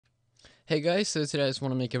Hey guys, so today I just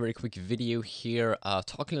want to make a very quick video here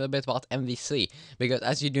talking a little bit about MVC, because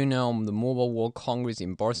as you do know, the Mobile World Congress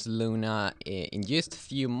in Barcelona in just a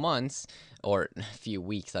few months, or a few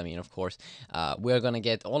weeks, I mean, of course, we're gonna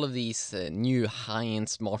get all of these new high-end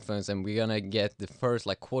smartphones, and we're gonna get the first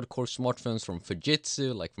like quad-core smartphones from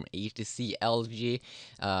Fujitsu, like from HTC, LG,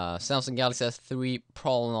 Samsung Galaxy S3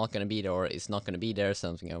 probably not gonna be there, or it's not gonna be there.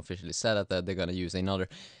 Samsung officially said that they're gonna use another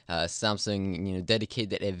Samsung,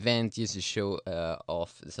 dedicated event just to show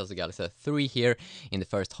off the Samsung Galaxy S3 here in the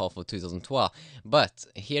first half of 2012. But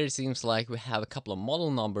here it seems like we have a couple of model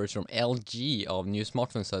numbers from LG of new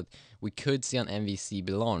smartphones that we could see on MVC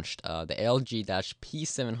be launched. The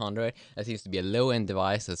LG-P700, that seems to be a low-end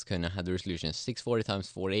device that's gonna have the resolution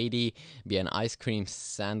 640x480, be an ice cream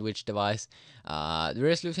sandwich device. The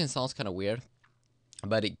resolution sounds kind of weird,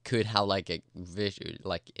 but it could have like a visual,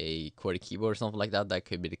 like a QWERTY keyboard or something like that. That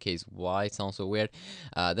could be the case why it sounds so weird.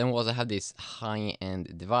 Then we also have this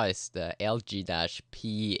high-end device, the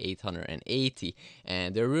LG-P880,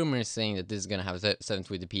 and the rumor is saying that this is gonna have a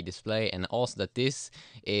 720p display, and also that this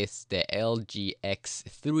is the LG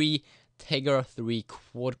X3 Tegra 3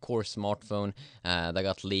 quad-core smartphone that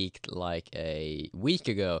got leaked like a week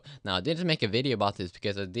ago. Now, I didn't make a video about this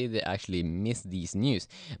because I did actually miss these news,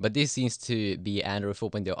 but this seems to be Android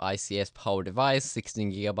 4.0 ICS power device,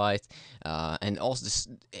 16GB, and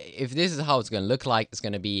also if this is how it's gonna look like, it's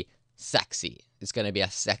gonna be sexy. It's gonna be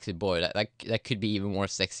a sexy boy. That could be even more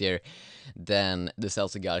sexier than the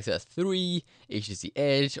Samsung Galaxy S3, HTC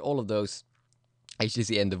Edge, all of those,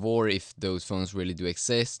 HTC Endeavor, if those phones really do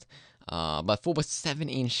exist. But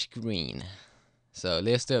 4.7-inch screen, so a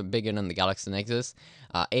little bigger than the Galaxy Nexus.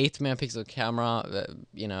 8 megapixel camera, that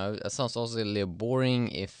sounds also a little boring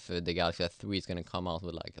if the Galaxy S3 is going to come out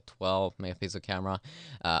with like a 12 megapixel camera.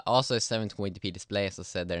 Also a 720p display, as I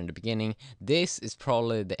said there in the beginning. This is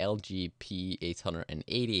probably the LG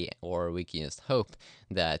P880, or we can just hope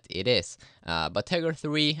that it is. But Tegra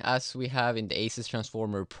 3, as we have in the Asus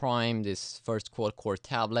Transformer Prime, this first quad-core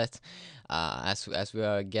tablet, as we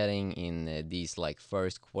are getting in these like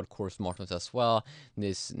first quad-core smartphones as well.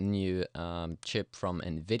 This new chip from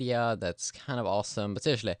Nvidia, that's kind of awesome. But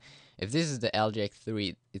seriously, if this is the LG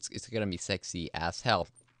X3, it's gonna be sexy as hell.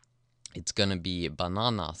 It's gonna be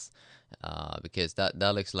bananas, because that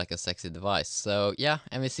looks like a sexy device. So yeah,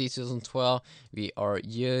 MVC 2012, we are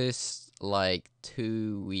just like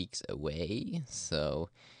 2 weeks away, so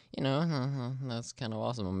that's kind of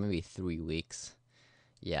awesome. Or maybe 3 weeks,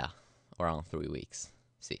 yeah, around 3 weeks.